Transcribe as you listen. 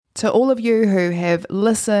To all of you who have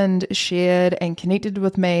listened, shared, and connected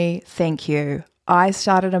with me, thank you. I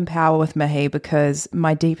started Empower with Mihi because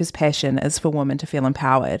my deepest passion is for women to feel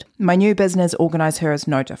empowered. My new business, Organise Her, is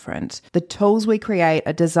no different. The tools we create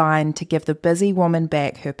are designed to give the busy woman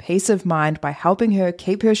back her peace of mind by helping her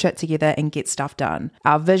keep her shit together and get stuff done.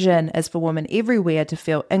 Our vision is for women everywhere to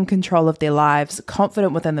feel in control of their lives,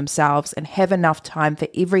 confident within themselves, and have enough time for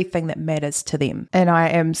everything that matters to them. And I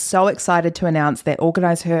am so excited to announce that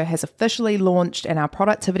Organise Her has officially launched and our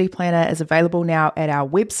productivity planner is available now at our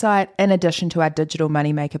website, in addition to our digital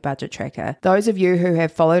moneymaker budget tracker. Those of you who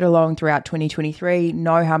have followed along throughout 2023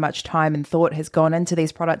 know how much time and thought has gone into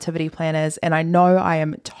these productivity planners, and I know I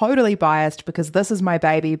am totally biased because this is my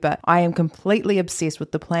baby, but I am completely obsessed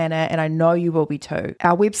with the planner, and I know you will be too.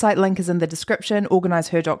 Our website link is in the description,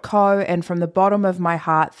 organiseher.co, and from the bottom of my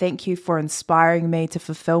heart, thank you for inspiring me to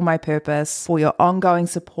fulfill my purpose, for your ongoing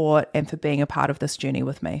support, and for being a part of this journey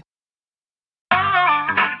with me.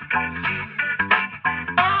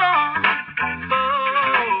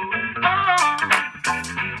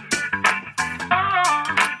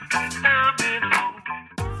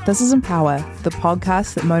 This is Empower, the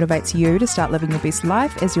podcast that motivates you to start living your best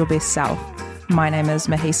life as your best self. My name is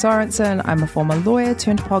Mihi Sorensen. I'm a former lawyer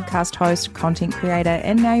turned podcast host, content creator,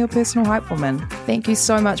 and now your personal hype woman. Thank you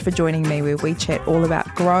so much for joining me where we chat all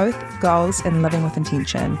about growth, goals, and living with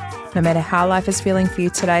intention. No matter how life is feeling for you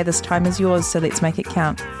today, this time is yours, so let's make it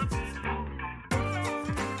count.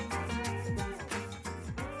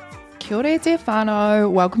 Kia ora te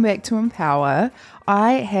whānau. Welcome back to Empower.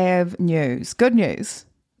 I have news, good news.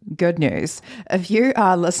 Good news. If you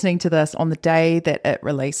are listening to this on the day that it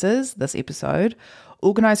releases, this episode,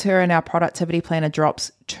 Organise Her and our productivity planner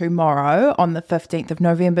drops tomorrow on the 15th of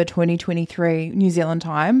November 2023 New Zealand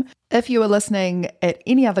time. If you are listening at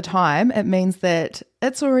any other time, it means that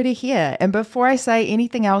it's already here. And before I say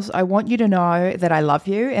anything else, I want you to know that I love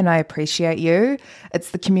you and I appreciate you.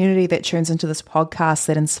 It's the community that tunes into this podcast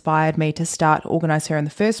that inspired me to start Organise Her in the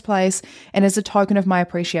first place. And as a token of my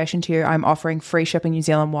appreciation to you, I'm offering free shipping New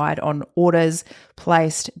Zealand wide on orders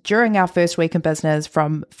placed during our first week in business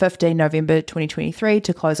from 15 November 2023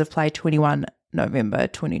 to close of play 21 November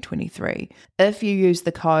 2023. If you use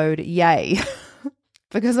the code YAY,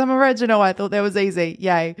 because I'm original, I thought that was easy.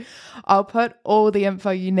 Yay. I'll put all the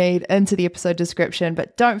info you need into the episode description,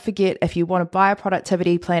 but don't forget, if you want to buy a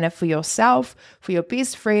productivity planner for yourself, for your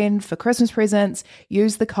best friend, for Christmas presents,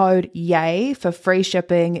 use the code YAY for free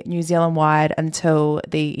shipping New Zealand wide until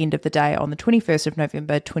the end of the day on the 21st of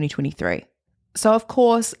November 2023. So of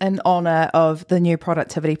course, in honor of the new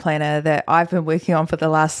productivity planner that I've been working on for the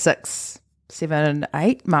last 6, 7,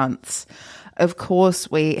 8 months, of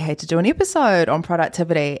course, we had to do an episode on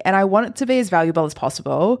productivity, and I want it to be as valuable as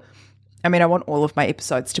possible. I mean, I want all of my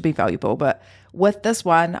episodes to be valuable, but with this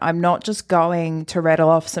one, I'm not just going to rattle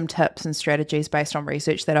off some tips and strategies based on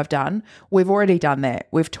research that I've done. We've already done that.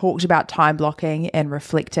 We've talked about time blocking and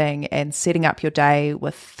reflecting and setting up your day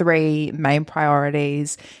with 3 main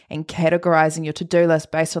priorities and categorizing your to-do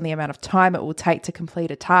list based on the amount of time it will take to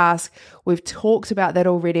complete a task. We've talked about that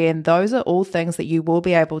already, and those are all things that you will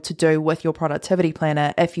be able to do with your productivity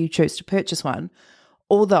planner if you choose to purchase one.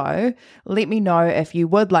 Although, let me know if you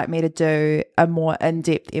would like me to do a more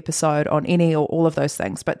in-depth episode on any or all of those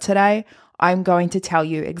things. But today, I'm going to tell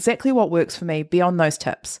you exactly what works for me beyond those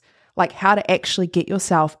tips, like how to actually get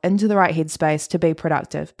yourself into the right headspace to be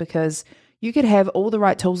productive, because you could have all the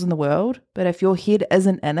right tools in the world, but if your head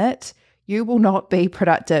isn't in it, you will not be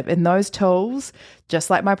productive. And those tools, just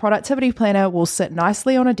like my productivity planner, will sit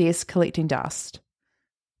nicely on a desk collecting dust.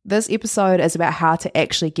 This episode is about how to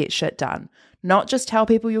actually get shit done. Not just tell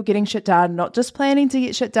people you're getting shit done, not just planning to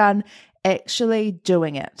get shit done, actually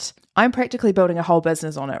doing it. I'm practically building a whole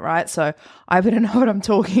business on it, right? So I better know what I'm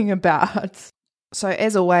talking about. So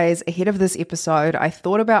as always, ahead of this episode, I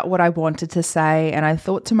thought about what I wanted to say, and I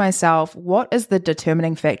thought to myself, what is the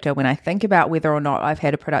determining factor when I think about whether or not I've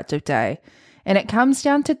had a productive day? And it comes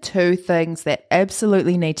down to 2 things that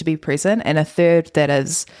absolutely need to be present, and a third that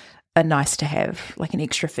is a nice to have, like an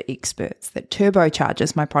extra for experts, that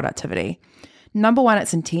turbocharges my productivity. Number 1,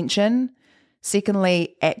 it's intention.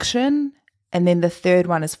 Secondly, action. And then the third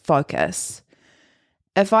one is focus.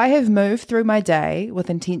 If I have moved through my day with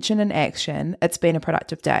intention and action, it's been a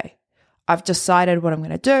productive day. I've decided what I'm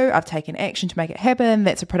going to do. I've taken action to make it happen.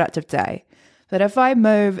 That's a productive day. But if I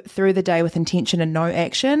move through the day with intention and no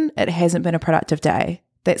action, it hasn't been a productive day.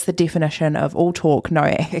 That's the definition of all talk, no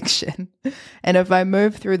action. And if I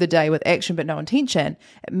move through the day with action but no intention,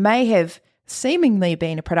 it may have seemingly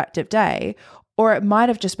been a productive day, Or it might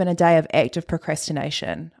have just been a day of active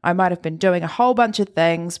procrastination. I might have been doing a whole bunch of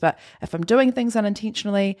things, but if I'm doing things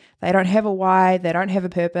unintentionally, they don't have a why, they don't have a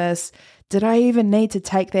purpose. Did I even need to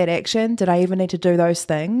take that action? Did I even need to do those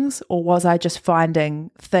things? Or was I just finding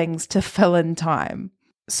things to fill in time?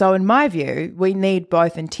 So in my view, we need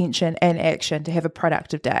both intention and action to have a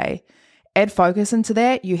productive day. Add focus into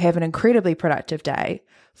that, you have an incredibly productive day.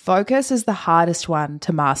 Focus is the hardest one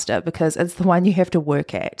to master because it's the one you have to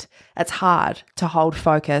work at. It's hard to hold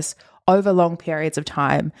focus over long periods of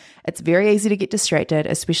time. It's very easy to get distracted,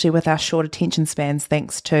 especially with our short attention spans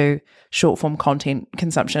thanks to short form content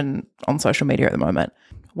consumption on social media at the moment.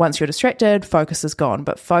 Once you're distracted, focus is gone,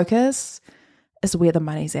 but focus is where the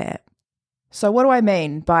money's at. So what do I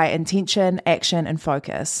mean by intention, action, and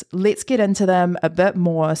focus? Let's get into them a bit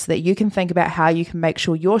more so that you can think about how you can make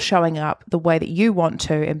sure you're showing up the way that you want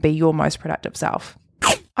to and be your most productive self.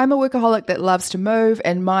 I'm a workaholic that loves to move,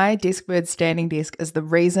 and my Deskbird standing desk is the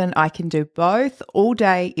reason I can do both all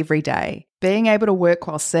day, every day. Being able to work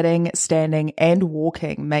while sitting, standing, and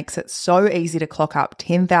walking makes it so easy to clock up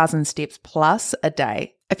 10,000 steps plus a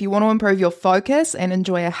day. If you want to improve your focus and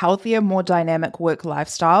enjoy a healthier, more dynamic work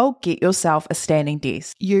lifestyle, get yourself a standing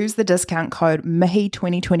desk. Use the discount code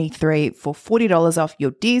MIHI2023 for $40 off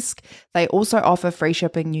your desk. They also offer free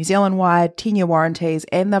shipping New Zealand-wide, 10-year warranties,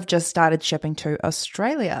 and they've just started shipping to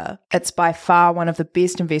Australia. It's by far one of the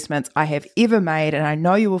best investments I have ever made, and I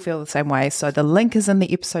know you will feel the same way, so the link is in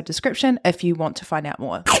the episode description if you want to find out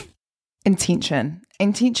more. Intention.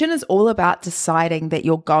 Intention is all about deciding that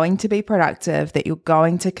you're going to be productive, that you're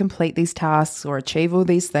going to complete these tasks or achieve all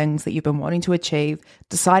these things that you've been wanting to achieve,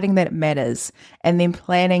 deciding that it matters, and then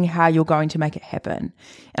planning how you're going to make it happen.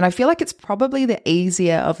 And I feel like it's probably the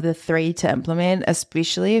easier of the three to implement,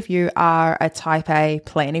 especially if you are a type A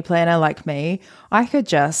planner like me. I could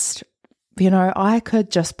just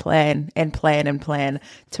plan and plan and plan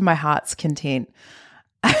to my heart's content.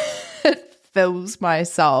 It fills my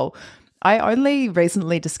soul. I only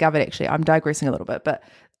recently discovered, actually, I'm digressing a little bit, but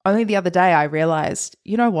only the other day I realized,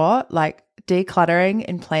 you know what? Like decluttering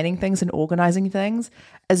and planning things and organizing things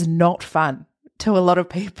is not fun to a lot of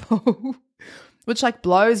people, which like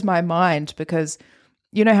blows my mind because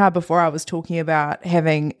you know how before I was talking about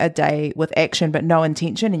having a day with action but no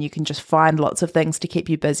intention and you can just find lots of things to keep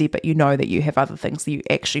you busy, but you know that you have other things that you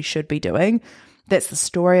actually should be doing. That's the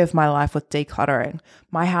story of my life with decluttering.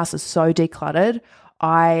 My house is so decluttered.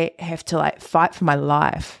 I have to fight for my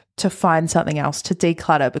life to find something else to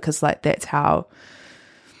declutter because that's how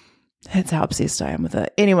obsessed I am with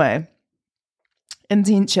it. Anyway,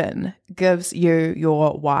 intention gives you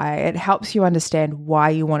your why. It helps you understand why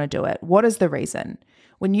you want to do it. What is the reason?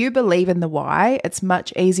 When you believe in the why, it's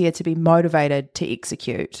much easier to be motivated to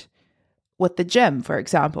execute. With the gym, for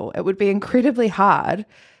example, it would be incredibly hard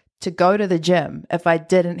to go to the gym if I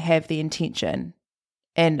didn't have the intention.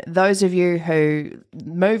 And those of you who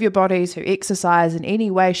move your bodies, who exercise in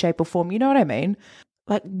any way, shape, or form, you know what I mean?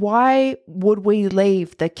 Like, why would we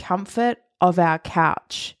leave the comfort of our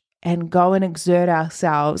couch and go and exert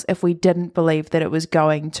ourselves if we didn't believe that it was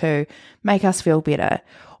going to make us feel better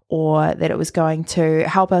or that it was going to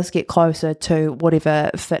help us get closer to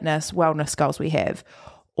whatever fitness, wellness goals we have,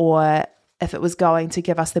 or if it was going to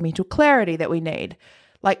give us the mental clarity that we need?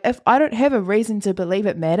 Like, if I don't have a reason to believe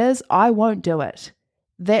it matters, I won't do it.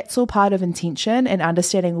 That's all part of intention and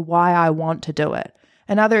understanding why I want to do it.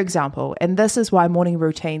 Another example, and this is why morning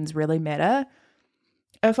routines really matter.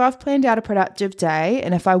 If I've planned out a productive day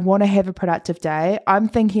and if I want to have a productive day, I'm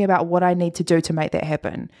thinking about what I need to do to make that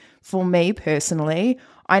happen. For me personally,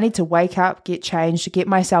 I need to wake up, get changed, get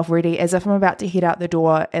myself ready as if I'm about to head out the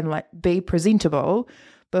door and be presentable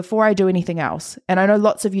before I do anything else. And I know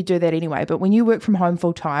lots of you do that anyway, but when you work from home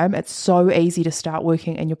full time, it's so easy to start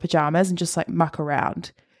working in your pajamas and just muck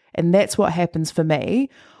around. And that's what happens for me.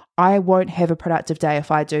 I won't have a productive day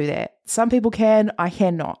if I do that. Some people can, I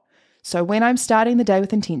cannot. So when I'm starting the day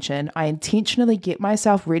with intention, I intentionally get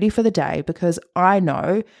myself ready for the day because I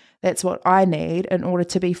know that's what I need in order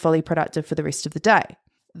to be fully productive for the rest of the day.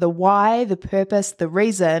 The why, the purpose, the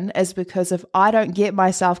reason is because if I don't get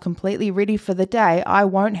myself completely ready for the day, I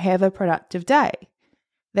won't have a productive day.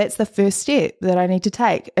 That's the first step that I need to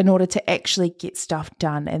take in order to actually get stuff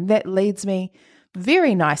done. And that leads me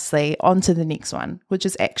very nicely onto the next one, which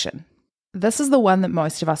is action. This is the one that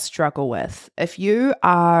most of us struggle with. If you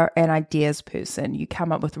are an ideas person, you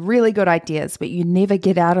come up with really good ideas, but you never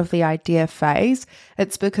get out of the idea phase,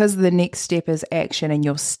 it's because the next step is action and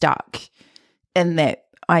you're stuck in that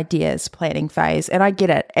ideas planning phase. And I get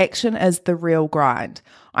it. Action is the real grind.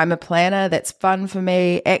 I'm a planner. That's fun for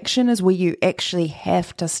me. Action is where you actually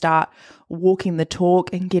have to start walking the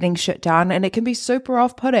talk and getting shit done, and it can be super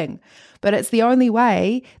off-putting, but it's the only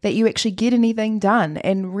way that you actually get anything done.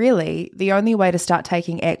 And really, the only way to start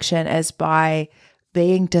taking action is by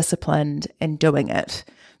being disciplined and doing it,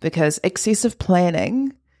 because excessive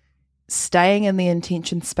planning, staying in the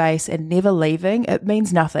intention space and never leaving, it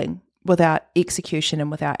means nothing without execution and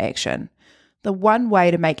without action. The one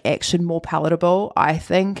way to make action more palatable, I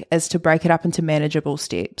think, is to break it up into manageable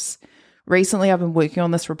steps. Recently, I've been working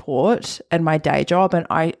on this report in my day job, and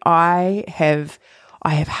I have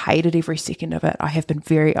hated every second of it. I have been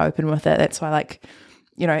very open with it. That's why,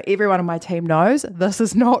 everyone on my team knows this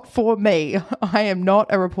is not for me. I am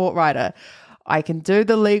not a report writer. I can do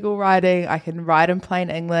the legal writing. I can write in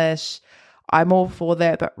plain English. I'm all for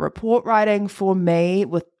that. But report writing for me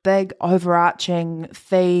with big overarching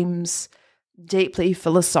themes, deeply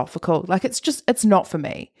philosophical, it's not for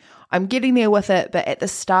me. I'm getting there with it, but at the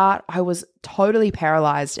start I was totally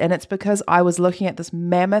paralyzed, and it's because I was looking at this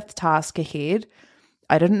mammoth task ahead.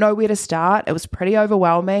 I didn't know where to start. It was pretty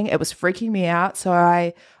overwhelming. It was freaking me out, so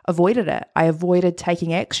I avoided it. I avoided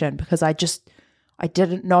taking action because I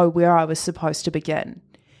didn't know where I was supposed to begin.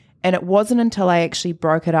 And it wasn't until I actually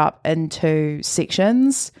broke it up into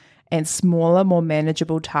sections and smaller, more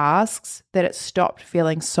manageable tasks that it stopped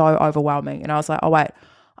feeling so overwhelming. And I was like, oh wait,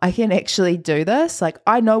 I can actually do this.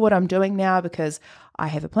 I know what I'm doing now because I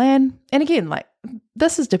have a plan. And again,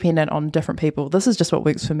 this is dependent on different people. This is just what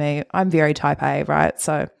works for me. I'm very type A, right?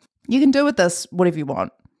 So you can do with this whatever you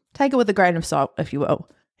want. Take it with a grain of salt, if you will.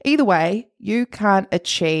 Either way, you can't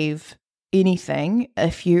achieve anything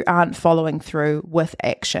if you aren't following through with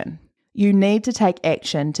action. You need to take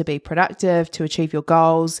action to be productive, to achieve your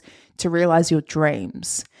goals, to realize your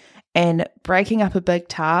dreams. And breaking up a big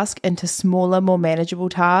task into smaller, more manageable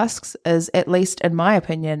tasks is, at least in my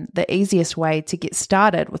opinion, the easiest way to get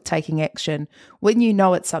started with taking action when you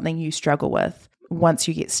know it's something you struggle with. Once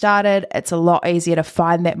you get started, it's a lot easier to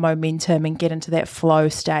find that momentum and get into that flow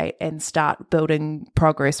state and start building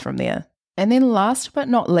progress from there. And then last but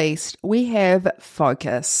not least, we have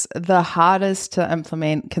focus, the hardest to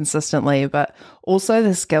implement consistently, but also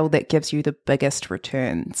the skill that gives you the biggest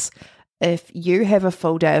returns. If you have a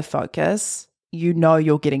full day of focus, you know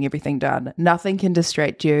you're getting everything done. Nothing can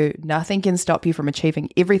distract you. Nothing can stop you from achieving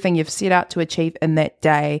everything you've set out to achieve in that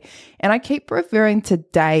day. And I keep referring to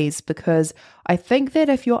days because I think that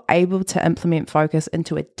if you're able to implement focus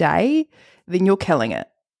into a day, then you're killing it.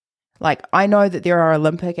 I know that there are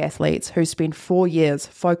Olympic athletes who spend 4 years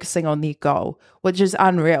focusing on their goal, which is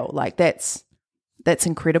unreal. That's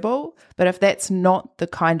incredible. But if that's not the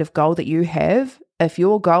kind of goal that you have, if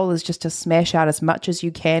your goal is just to smash out as much as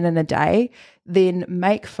you can in a day, then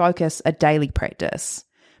make focus a daily practice.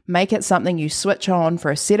 Make it something you switch on for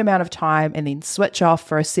a set amount of time and then switch off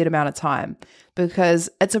for a set amount of time, because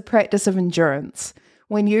it's a practice of endurance.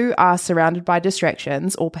 When you are surrounded by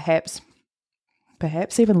distractions, or perhaps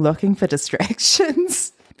even looking for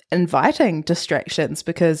distractions, inviting distractions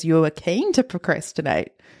because you're keen to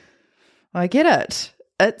procrastinate. I get it.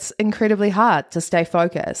 It's incredibly hard to stay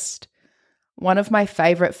focused. One of my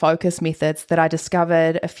favorite focus methods that I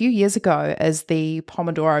discovered a few years ago is the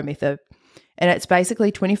Pomodoro method. And it's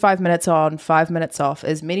basically 25 minutes on, 5 minutes off,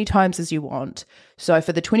 as many times as you want. So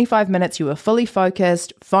for the 25 minutes, you are fully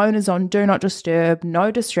focused, phone is on do not disturb,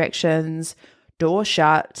 no distractions, door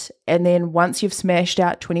shut, and then once you've smashed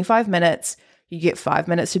out 25 minutes, you get 5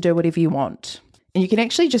 minutes to do whatever you want. And you can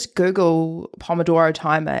actually just Google Pomodoro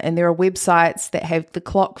timer, and there are websites that have the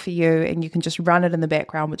clock for you, and you can just run it in the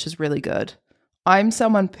background, which is really good. I'm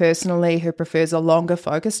someone personally who prefers a longer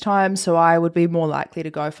focus time, so I would be more likely to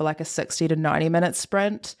go for a 60 to 90 minute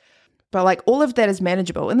sprint. But all of that is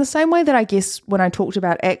manageable. In the same way that I guess when I talked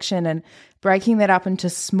about action and breaking that up into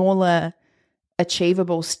smaller,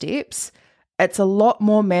 achievable steps, it's a lot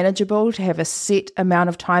more manageable to have a set amount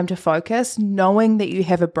of time to focus, knowing that you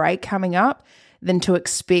have a break coming up, than to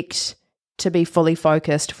expect to be fully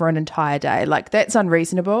focused for an entire day. That's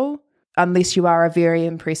unreasonable unless you are a very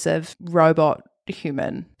impressive robot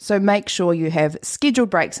human. So make sure you have scheduled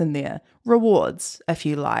breaks in there, rewards if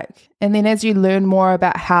you like. And then as you learn more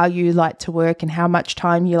about how you like to work and how much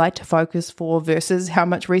time you like to focus for versus how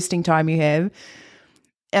much resting time you have,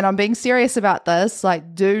 and I'm being serious about this,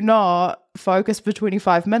 do not focus for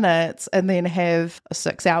 25 minutes and then have a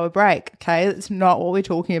 6-hour break, okay? That's not what we're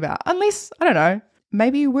talking about. Unless, I don't know,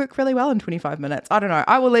 maybe you work really well in 25 minutes. I don't know.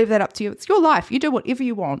 I will leave that up to you. It's your life. You do whatever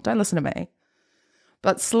you want. Don't listen to me.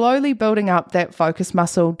 But slowly building up that focus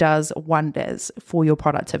muscle does wonders for your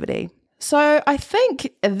productivity. So I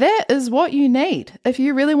think that is what you need. If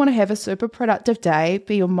you really want to have a super productive day,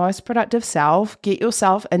 be your most productive self, get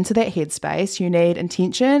yourself into that headspace, you need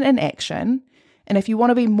intention and action. And if you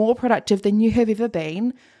want to be more productive than you have ever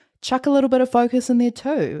been, chuck a little bit of focus in there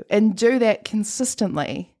too, and do that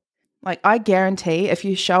consistently. Like, I guarantee if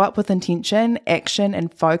you show up with intention, action,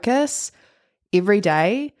 and focus every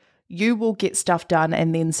day, you will get stuff done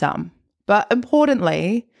and then some. But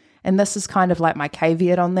importantly, and this is kind of like my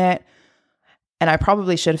caveat on that, and I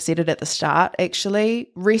probably should have said it at the start, actually,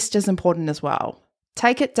 rest is important as well.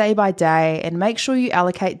 Take it day by day and make sure you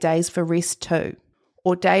allocate days for rest too,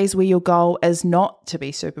 or days where your goal is not to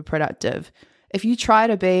be super productive. If you try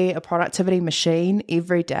to be a productivity machine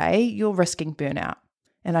every day, you're risking burnout.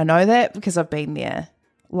 And I know that because I've been there.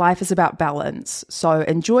 Life is about balance, so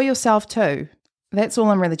enjoy yourself too. That's all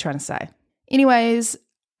I'm really trying to say. Anyways,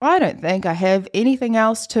 I don't think I have anything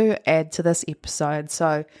else to add to this episode,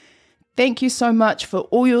 so thank you so much for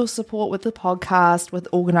all your support with the podcast, with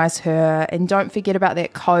Organise Her, and don't forget about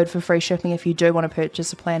that code for free shipping if you do want to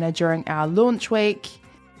purchase a planner during our launch week.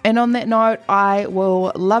 And on that note, I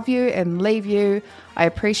will love you and leave you. I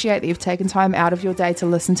appreciate that you've taken time out of your day to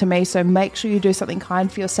listen to me, so make sure you do something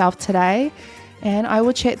kind for yourself today, and I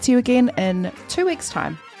will chat to you again in 2 weeks'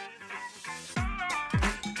 time.